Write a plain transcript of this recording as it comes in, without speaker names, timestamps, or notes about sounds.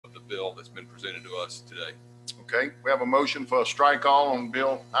bill that's been presented to us today. Okay, we have a motion for a strike all on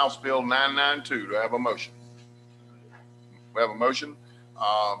House Bill 992. Do I have a motion? We have a motion.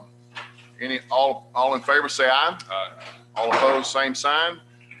 All in favor say aye. Aye. All opposed, same sign.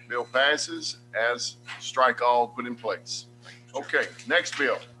 Bill passes as strike all put in place. Okay, next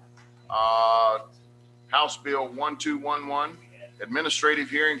bill. House Bill 1211, Administrative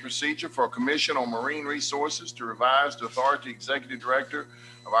Hearing Procedure for a Commission on Marine Resources to revise the authority Executive Director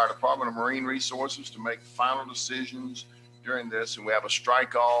of our Department of Marine Resources to make final decisions during this. And we have a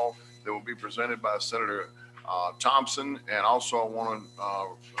strike all that will be presented by Senator Thompson. And also I want to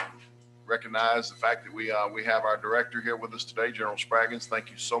recognize the fact that we have our director here with us today, General Spraggins.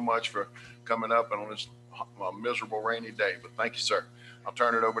 Thank you so much for coming up and on this miserable rainy day, but thank you, sir. I'll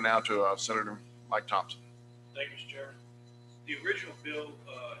turn it over now to Senator Mike Thompson. Thank you, Mr. Chairman. The original bill,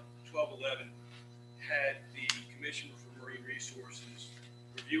 1211, had the Commissioner for Marine Resources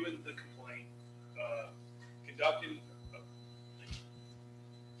reviewing the complaint, conducting.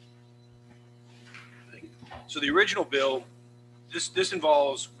 So the original bill, this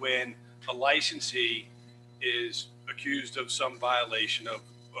involves when a licensee is accused of some violation of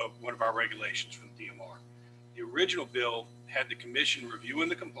one of our regulations from the DMR. The original bill had the commission reviewing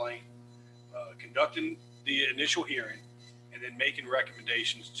the complaint, conducting the initial hearing, and then making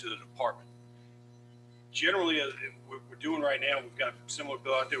recommendations to the department. Generally, what we're doing right now, we've got a similar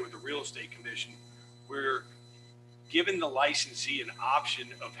bill out there with the Real Estate Commission. We're giving the licensee an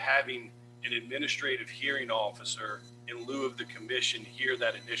option of having an administrative hearing officer in lieu of the commission hear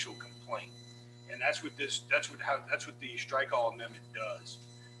that initial complaint. And that's what the strike all amendment does.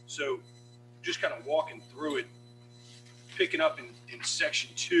 So just kind of walking through it, picking up in section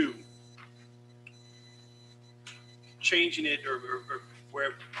 2, changing it or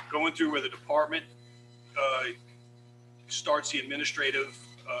where going through where the department starts the administrative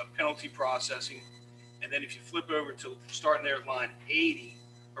penalty processing. And then if you flip over to starting there at line 80,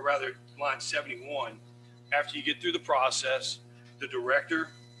 or rather line 71, after you get through the process, the director,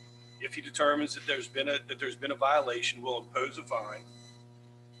 if he determines that there's been a violation, will impose a fine.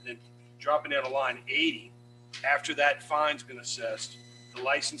 And then dropping down to line 80, after that fine's been assessed, the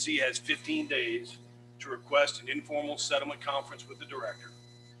licensee has 15 days to request an informal settlement conference with the director.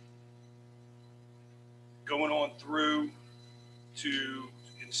 Going on through to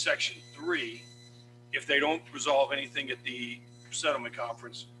in section 3, if they don't resolve anything at the settlement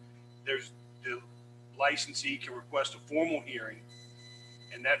conference, there's the licensee can request a formal hearing,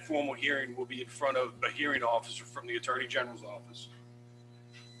 and that formal hearing will be in front of a hearing officer from the Attorney General's office.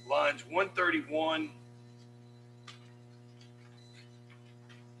 Lines 131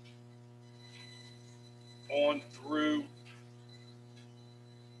 on through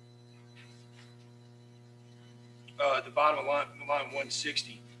the bottom of line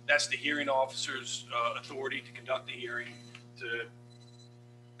 160, that's the hearing officer's authority to conduct the hearing, to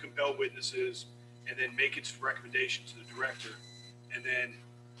compel witnesses, and then make its recommendation to the director. And then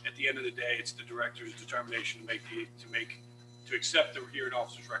at the end of the day, it's the director's determination to accept the hearing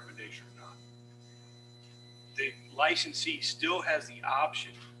officer's recommendation or not. The licensee still has the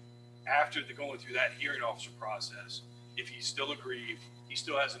option after going through that hearing officer process. If he's still aggrieved, he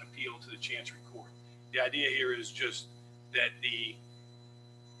still has an appeal to the Chancery Court. The idea here is just that the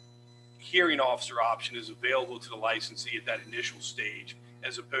hearing officer option is available to the licensee at that initial stage,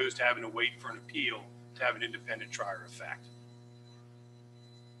 as opposed to having to wait for an appeal to have an independent trier of fact.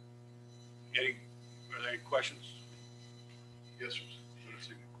 Are there any questions? Yes, sir.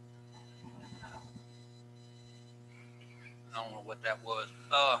 I don't know what that was.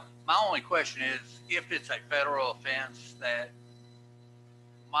 My only question is, if it's a federal offense that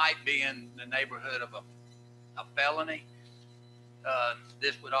might be in the neighborhood of a felony,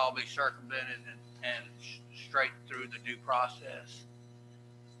 this would all be circumvented and straight through the due process.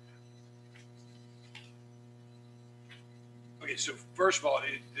 Okay, so first of all,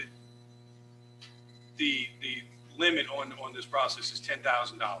 the limit on this process is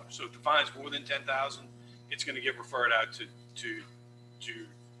 $10,000. So if the fine's more than $10,000, it's going to get referred out to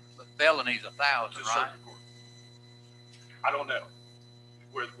But felony's 1,000, right? circuit court. I don't know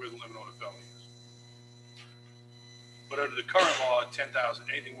where the limit on a felony is. But under the current law, 10,000,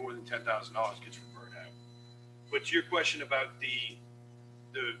 anything more than $10,000 gets referred out. But to your question about the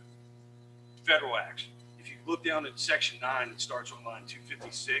federal action, if you look down at section 9, it starts on line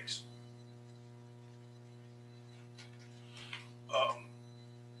 256.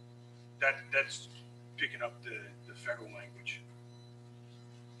 That's picking up the federal language.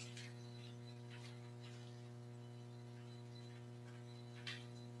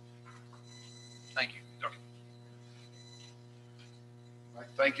 Thank you. Okay. Right,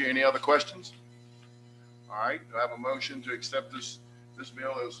 thank you. Any other questions? All right, do I have a motion to accept this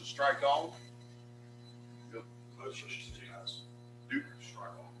bill as a strike all? Motion to pass.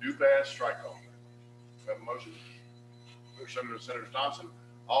 Do pass, strike all. Do I have a motion? Senator Thompson.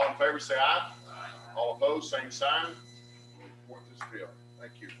 All in favor, say aye. All opposed, same sign. We'll report this bill.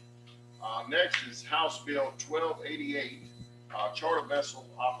 Thank you. Next is House Bill 1288, Charter Vessel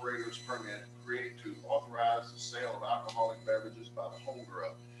Operators Permit, create to authorize the sale of alcoholic beverages by the holder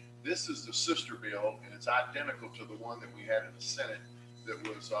of. This is the sister bill, and it's identical to the one that we had in the Senate that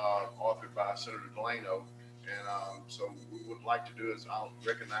was authored by Senator Delano. And so we would like to do is I'll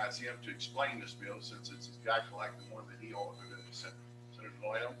recognize him to explain this bill since it's exactly like the one that he authored in the Senate. Senator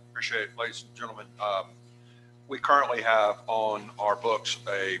Delano. Appreciate it, ladies and gentlemen. We currently have on our books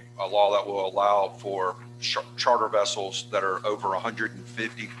a law that will allow for charter vessels that are over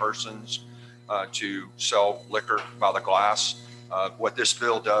 150 persons to sell liquor by the glass. What this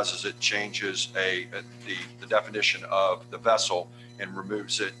bill does is it changes the definition of the vessel and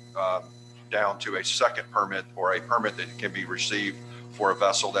removes it down to a second permit or a permit that can be received for a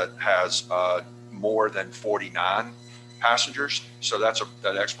vessel that has more than 49 passengers. So that's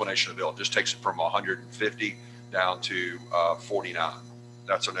that explanation of the bill. It just takes it from 150 down to 49.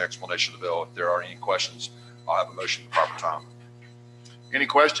 That's an explanation of the bill. If there are any questions, I'll have a motion at the proper time. Any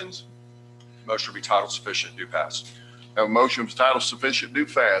questions? Motion will be titled sufficient, do pass. Have a motion for title sufficient, do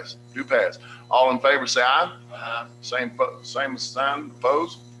pass. All in favor, say aye. Same sign,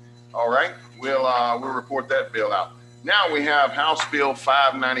 opposed. All right, we'll report that bill out. Now we have House Bill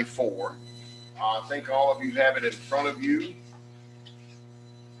 594. I think all of you have it in front of you.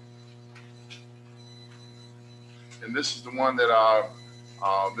 And this is the one that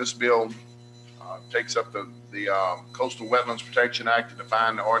this bill takes up the Coastal Wetlands Protection Act to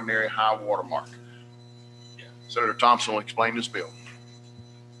define the ordinary high water mark. Yeah. Senator Thompson will explain this bill.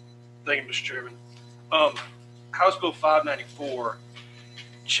 Thank you, Mr. Chairman. House Bill 594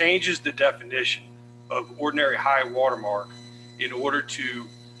 changes the definition of ordinary high water mark in order to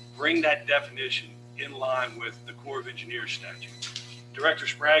bring that definition in line with the Corps of Engineers statute. Director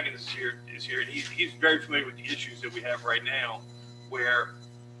Spraggins is here, and he's very familiar with the issues that we have right now, where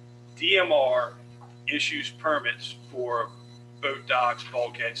DMR issues permits for boat docks,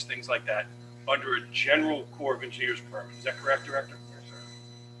 bulkheads, things like that, under a general Corps of Engineers permit. Is that correct, Director? Yes, sir.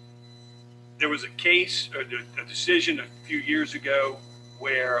 There was a case, a decision a few years ago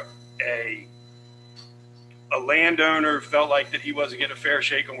where a landowner felt like that he wasn't getting a fair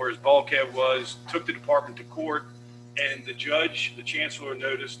shake on where his bulkhead was, took the department to court, and the judge, the chancellor,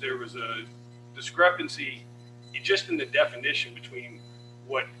 noticed there was a discrepancy just in the definition between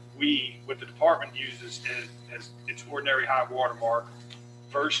what the department uses as its ordinary high water mark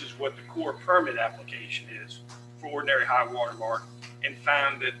versus what the Corps permit application is for ordinary high water mark, and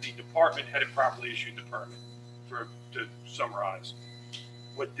found that the department had improperly issued the permit. To summarize,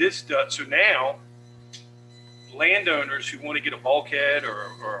 what this does, so now landowners who want to get a bulkhead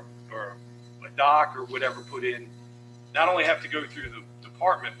or a dock or whatever put in, not only have to go through the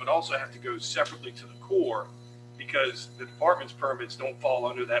department, but also have to go separately to the Corps, because the department's permits don't fall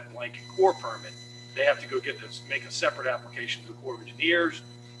under that blanket Corps permit. They have to go make a separate application to the Corps of Engineers,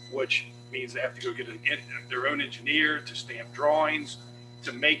 which means they have to go get their own engineer to stamp drawings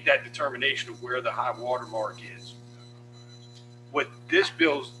to make that determination of where the high water mark is. What this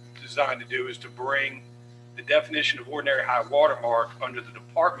bill's designed to do is to bring the definition of ordinary high water mark under the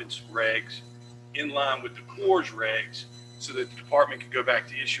department's regs in line with the Corps' regs, so that the department could go back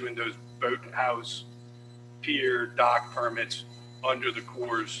to issuing those boat house, pier, dock permits under the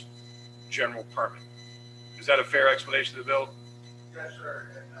Corps' general permit. Is that a fair explanation of the bill? Yes, sir.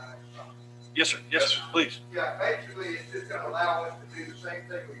 Yes, sir. Yes, sir. Please. Yeah, basically, it's just gonna allow us to do the same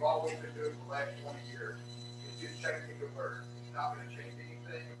thing we've always been doing for the last 20 years. It's just changing the word. It's not gonna change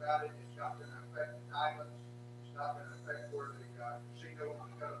anything about it. It's not gonna affect the islands. It's not gonna affect where the casino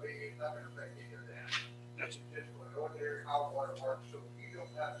is gonna be. It's not gonna affect any of that. It's just an ordinary high water mark, so you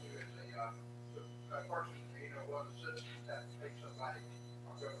don't have to, as a person, one of the citizens, have to take somebody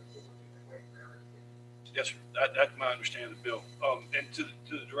or go to court and wait for everything. Yes, sir. That's my understanding of the bill. And to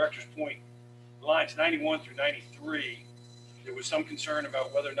the director's point, lines 91 through 93, there was some concern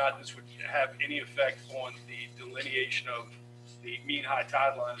about whether or not this would have any effect on the delineation of the mean high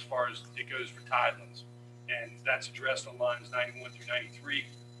tide line as far as it goes for tidelands. And that's addressed on lines 91 through 93,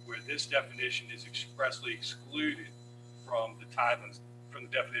 where this definition is expressly excluded from the tidelands, from the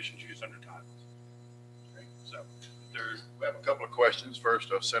definitions used under tidelands. Okay. So We have a couple of questions.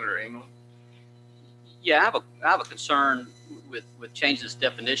 First, Senator England. Yeah, I have a concern with changing this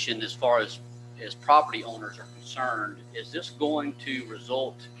definition as far as as property owners are concerned, is this going to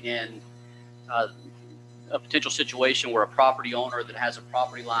result in a potential situation where a property owner that has a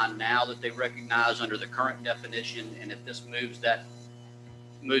property line now that they recognize under the current definition, and if this moves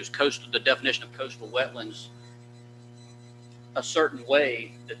coastal, the definition of coastal wetlands a certain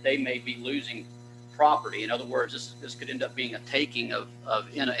way, that they may be losing property? In other words, this could end up being a taking of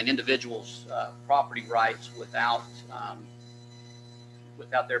an individual's property rights without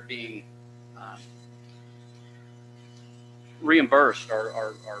there being reimbursed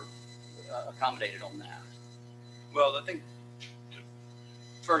or accommodated on that. Well, I think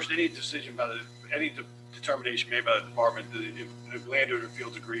first, any decision by any determination made by the department, if the landowner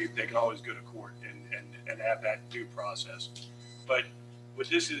feels aggrieved, they can always go to court and have that due process. But what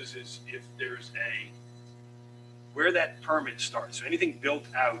this is if there's where that permit starts, so anything built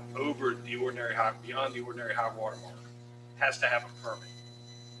out over the ordinary beyond the ordinary high water mark has to have a permit.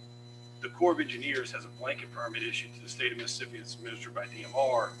 The Corps of Engineers has a blanket permit issued to the state of Mississippi that's administered by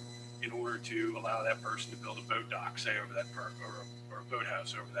DMR in order to allow that person to build a boat dock, say over that or a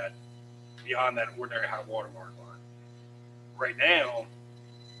boathouse over that, beyond that ordinary high water mark line. Right now,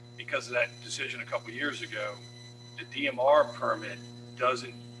 because of that decision a couple of years ago, the DMR permit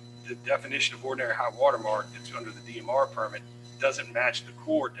the definition of ordinary high water mark that's under the DMR permit doesn't match the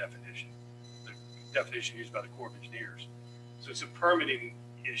Corps definition, the definition used by the Corps of Engineers. So it's a permitting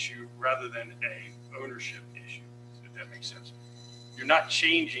issue rather than a ownership issue, if that makes sense. You're not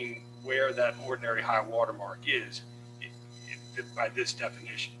changing where that ordinary high water mark is by this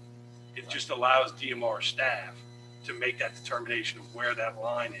definition. It just allows DMR staff to make that determination of where that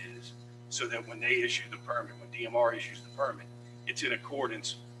line is, so that when they issue the permit, when DMR issues the permit, it's in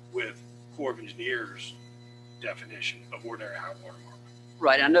accordance with Corps of Engineers definition of ordinary high water mark.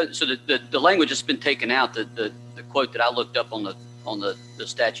 Right. I know. So the language that's been taken out, the quote that I looked up on the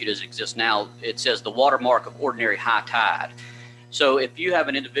statute as it exists now, it says the watermark of ordinary high tide. So if you have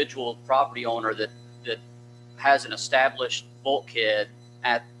an individual property owner that has an established bulkhead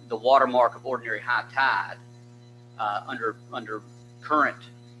at the watermark of ordinary high tide under current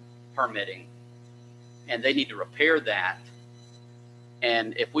permitting, and they need to repair that,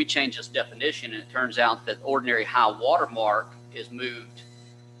 and if we change this definition and it turns out that ordinary high water mark is moved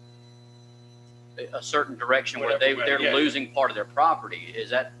a certain direction where they're losing part of their property,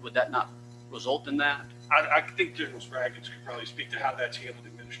 would that not result in that? I think General Spraggins could probably speak to how that's handled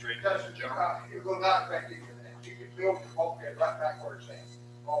administratively. It will not affect you. You can build your bulkhead right back where it's at,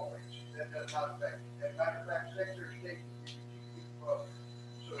 always. That does not affect you. As a matter of fact, Secretary of State,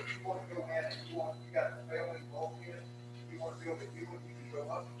 so if you want to go in and you got a failing bulkhead, you want to build a new one, you can go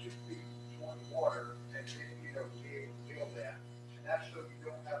up to 2 feet toward the water and then, be able to build that. And that's so you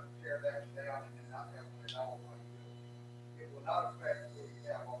don't have to tear that down and not have to all one build. It will not affect what you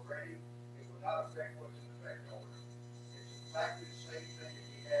have already. It will not affect what's in effect already. It's exactly the same thing that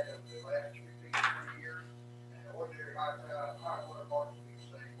we had over the last 3 years, and the ordinary high water mark will be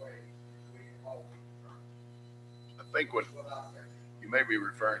the same way. We can always return. I think what It will not affect. you may be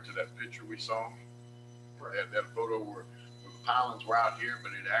referring to that picture we saw, that photo where the pilings were out here,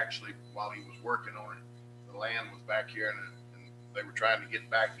 but it actually, while he was working on it, the land was back here, and they were trying to get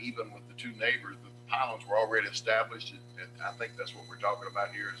back even with the two neighbors. The pilings were already established, and I think that's what we're talking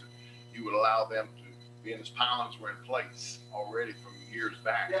about here, is that you would allow them to be in his pilings were in place already from years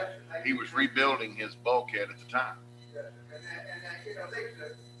back. Yes, He was rebuilding his bulkhead at the time. yes, and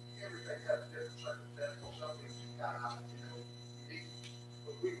everything has a different circumstance, or something kind of, unique,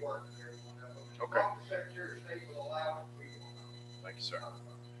 but we work with everyone else. Okay. As long as the Secretary of State will allow it, we will. Thank you, sir.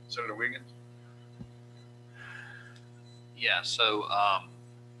 Senator Wiggins? Yeah, so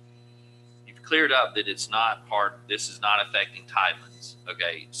you've cleared up that it's not this is not affecting tidelands.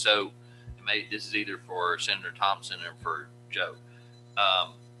 Okay, so this is either for Senator Thompson or for Joe.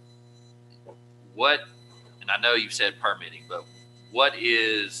 And I know you've said permitting, but what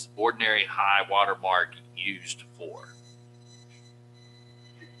is ordinary high water mark used for?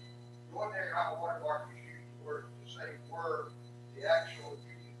 The ordinary high water mark is used for the same word, the actual,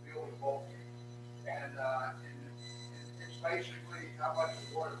 you can build a bulkhead. And it's basically how much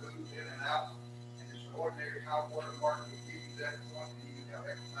the water moves in and out, and it's an ordinary high water mark will give you that quantity, you have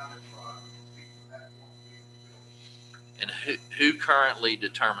X amount of feet for that quantity of building. And who currently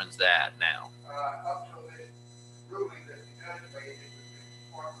determines that now? Up till the ruling that the judge made, it was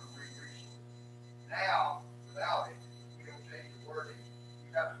the Department of Marine Resources. Now, without it, we don't change the wording,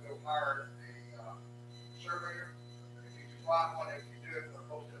 you have to go hire a surveyor. If you can find one, if you do it, but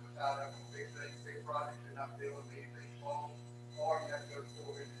most of them tied up on big things, big projects, they're not building anything small, or you have to go to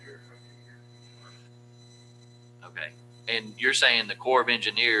Corps of Engineers for 2 years. Okay, and you're saying the Corps of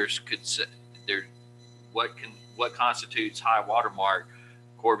Engineers what constitutes high water mark?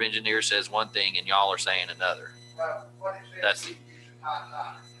 Corps of Engineers says one thing and y'all are saying another. Well, what it says, That's- we use high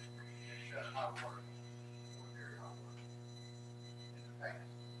tide instead of high water, ordinary high water in the past.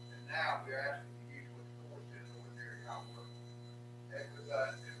 And now we're asking to use what the Corps says, ordinary high water. It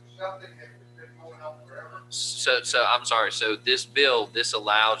was something that has been going on forever. So I'm sorry. So this bill, this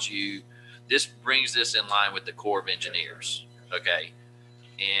allows you, this brings this in line with the Corps of Engineers, okay?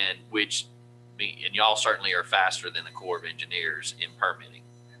 And and y'all certainly are faster than the Corps of Engineers in permitting.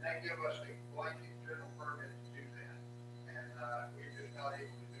 And they give us a blanket general permit to do that. And, we're just not able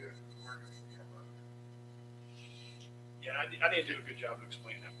to do it with the work that we have up there. Yeah, I didn't do a good job of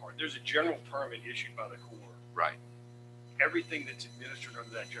explaining that part. There's a general permit issued by the Corps. Right. Everything that's administered under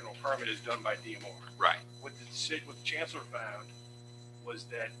that general permit is done by DMR. Right. What the chancellor found was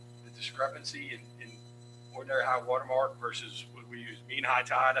that the discrepancy in ordinary high water mark versus what we use mean high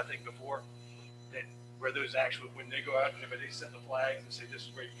tide, I think before, that where those actually, when they go out and they set the flags and say, this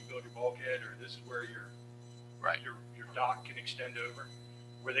is where you can build your bulkhead, or this is where your dock can extend over,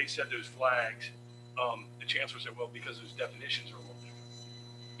 where they set those flags, the chancellor said, well, because those definitions are a little different.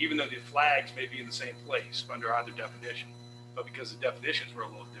 Even though the flags may be in the same place under either definition, but because the definitions were a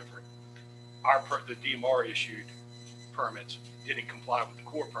little different, the DMR issued permits didn't comply with the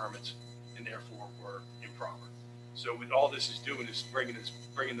Corps permits and therefore were improper. So what all this is doing is bringing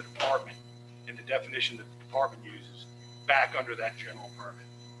the department and the definition that the department uses back under that general permit.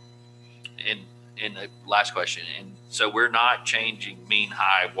 And the last question, and so we're not changing mean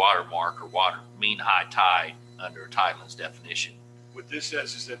high water mark or mean high tide under Tideland's definition. What this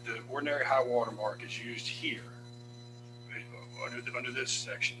says is that the ordinary high water mark is used here under this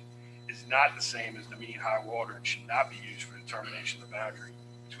section is not the same as the mean high water and should not be used for determination of the boundary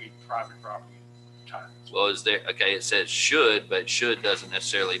between private property and tidelands. Well, it says should, but should doesn't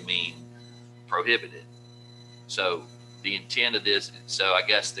necessarily mean prohibited. So the intent of this, so I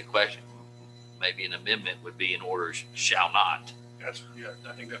guess the question, maybe an amendment would be in order shall not. I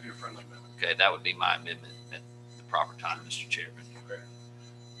think that'd be a friendly amendment. Okay, that would be my amendment at the proper time, Mr. Chairman. Okay.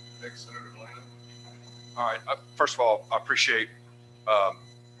 Next, Senator Deland. All right. First of all, I appreciate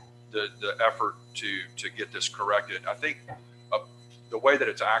the effort to get this corrected. I think the way that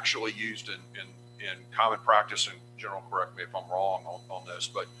it's actually used in common practice, and General, correct me if I'm wrong on this,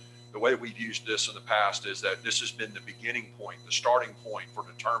 but the way we've used this in the past is that this has been the beginning point, the starting point for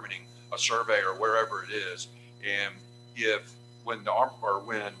determining a survey or wherever it is. And when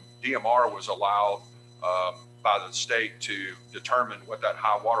DMR was allowed by the state to determine what that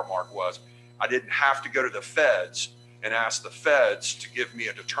high water mark was, I didn't have to go to the feds and ask the feds to give me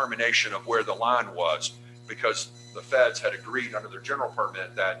a determination of where the line was, because the feds had agreed under their general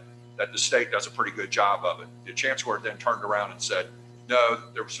permit that the state does a pretty good job of it. The chancellor then turned around and said, no,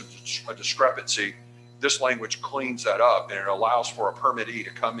 there was a discrepancy. This language cleans that up, and it allows for a permittee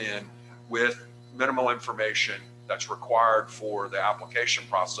to come in with minimal information that's required for the application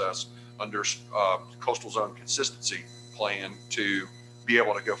process under coastal zone consistency plan to be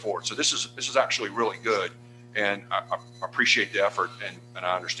able to go forward. So this is actually really good, and I appreciate the effort, and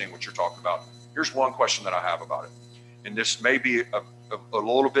I understand what you're talking about. Here's one question that I have about it, and this may be a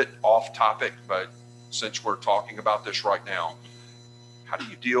little bit off topic, but since we're talking about this right now, how do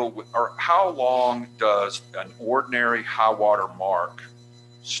you deal with, or how long does an ordinary high water mark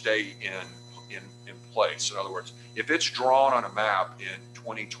stay in place? In other words, if it's drawn on a map in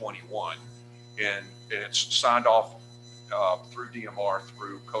 2021 and it's signed off through DMR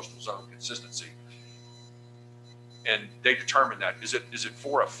through coastal zone consistency, and they determine that, is it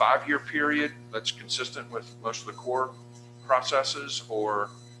for a 5-year period that's consistent with most of the Corps processes, or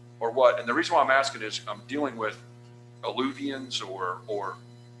what? And the reason why I'm asking is I'm dealing with alluvians or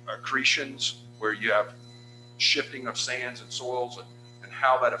accretions where you have shifting of sands and soils, and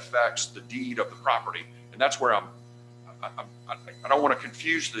how that affects the deed of the property. And that's where I don't want to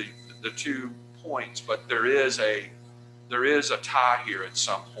confuse the 2 points, but there is a tie here at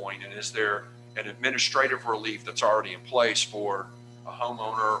some point. And is there an administrative relief that's already in place for a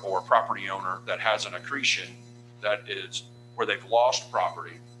homeowner or a property owner that has an accretion that is where they've lost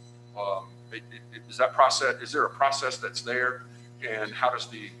property? Is that process? Is there a process that's there, and how does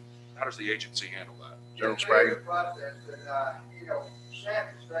the agency handle that? General It's a Sprague. process that,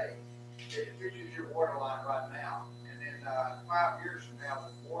 sad to say, it fixes your water line right now, and then 5 years from now,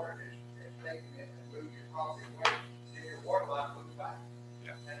 the water is taking it and moving your property away, and your water line moves back.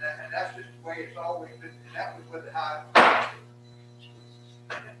 Yeah. And that's just the way it's always been. And that was with the high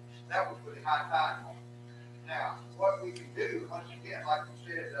tide mark. Now, what we can do, once again, like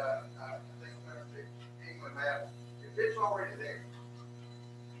you said, I think England map, if it's already there,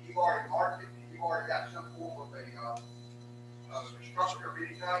 you've already marked it, you've already got some form of a structure of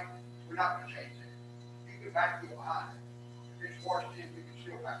any type, we're not gonna change it. You can backfill behind it. If it's washed in, you can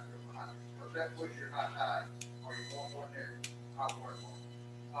still backfill behind it, because that puts your high tide, or your ordinary high water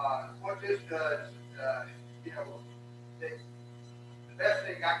mark. What this does, you know, the best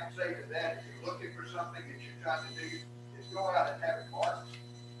thing I can say to that, if you're looking for something that you're trying to do, is go out and have it marked,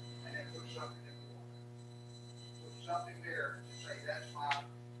 and then put something in the water. Put something there to say that's my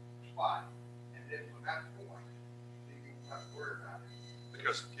spot, and then from that point, then you don't have to worry about it.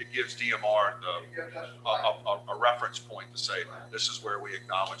 Because it gives DMR It gives us the right. a reference point to say, this is where we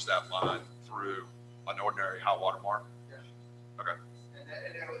acknowledge that line through an ordinary high water mark. Yes. Okay.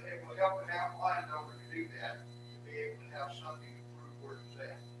 And it will help an outline owner to do that, to be able to have something to prove where it's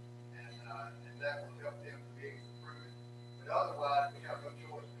at. And that will help them to be able to prove it. But otherwise, we have no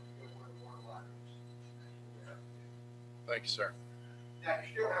choice but to go where the water line is. That's what we have to do. Thank you, sir. Now,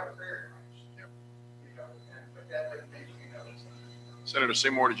 you still have a variance. Yep. You know, but that doesn't mean, you know. Senator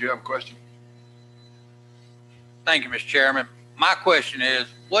Seymour, did you have a question? Thank you, Mr. Chairman. My question is,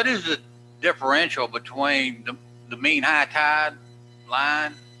 what is the differential between the mean high tide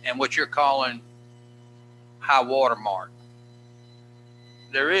line and what you're calling high water mark?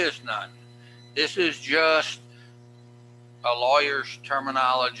 There is none. This is just a lawyer's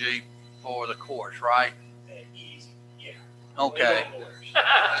terminology for the courts, right? Okay.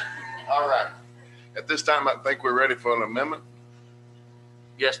 All right. At this time, I think we're ready for an amendment.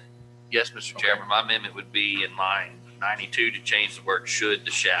 Yes, Mr. Chairman, my amendment would be in line 92 to change the word should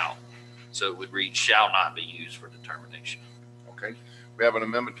to shall. So it would read shall not be used for determination. Okay. We have an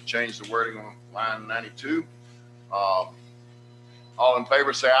amendment to change the wording on line 92. All in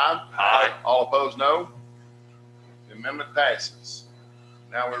favor, say aye. Aye. All opposed, no. The amendment passes.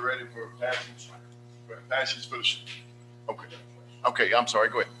 Now we're ready for passage for the, okay. Okay, I'm sorry,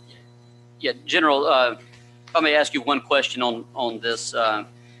 go ahead. Yeah, General, if I may ask you one question on this.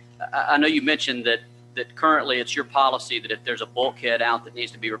 I know you mentioned that currently it's your policy that if there's a bulkhead out that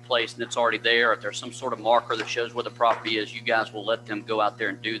needs to be replaced and it's already there, if there's some sort of marker that shows where the property is, you guys will let them go out there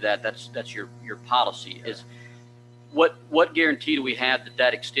and do that. That's your policy. Is what guarantee do we have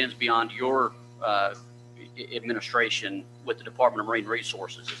that extends beyond your administration with the Department of Marine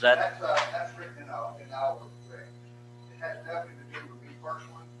Resources? Is that? That's written in our reg. It has nothing to do with me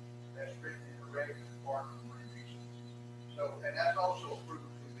personally. That's written in the reg of the Department of Marine Resources. So, and that's also approved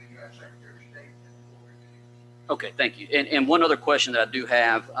through the Secretary of State and the Corps of Engineers. Okay, thank you. And one other question that I do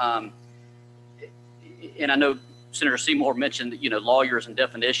have, and I know Senator Seymour mentioned, lawyers and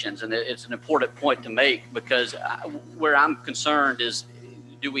definitions, and it's an important point to make, because where I'm concerned is,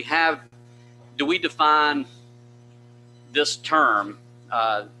 do we define this term,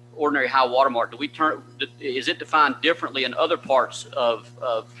 ordinary high water mark? Is it defined differently in other parts of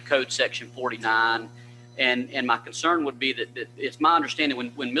Code Section 49? And my concern would be that it's my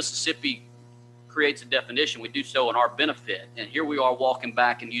understanding when Mississippi creates a definition, we do so in our benefit. And here we are walking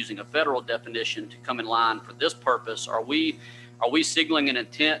back and using a federal definition to come in line for this purpose. Are we signaling an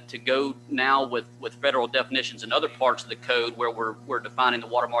intent to go now with federal definitions in other parts of the code where we're defining the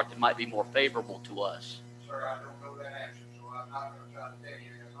watermark that might be more favorable to us? Sir, I don't know that answer, so I'm not going to try to tell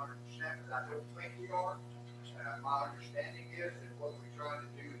you 100%, but I don't think we are. My understanding is that what we're trying to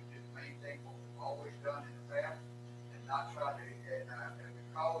do is just maintain what we've always done in the past and not try to, and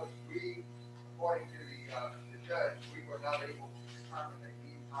because we, according to the judge, we were not able to determine the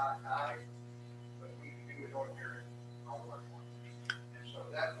mean high tide, but we can do it ordinary on water. And so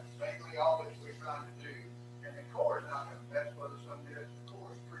that's basically all that we're trying to do. And the Corps is not going to mess with us on this. The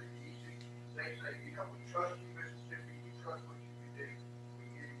Corps is pretty easy. They say, we trust you, Mississippi. We trust what you can do. We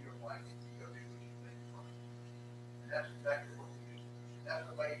give you your blanket. You go do what you think is right. And that's exactly what we do. That's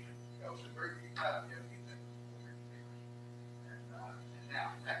the way it goes. The very few times you have to do. And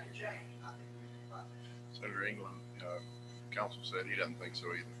now that can change. I think we can find that. Senator England, counsel said he doesn't think so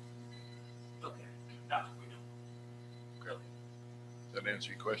either. Okay. No, we don't. Does that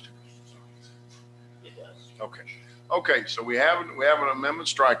answer your question? It does. Okay. Okay, so we have an amendment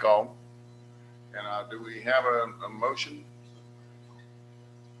strike all. And do we have a motion?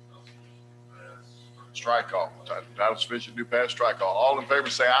 Strike all. Title sufficient to pass strike all. All in favor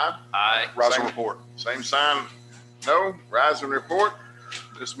say aye. Aye. Rise and Same- report. Same sign, no. Rise and report.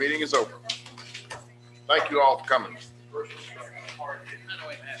 This meeting is over. Thank you all for coming.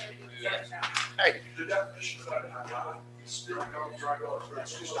 Hey, The definition of that, it's still goes right over.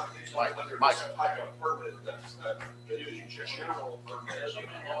 It's just not. Mike. Type of permit that's, using general permit.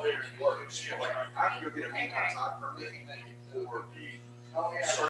 Works. I can go get a mean high tide permit for the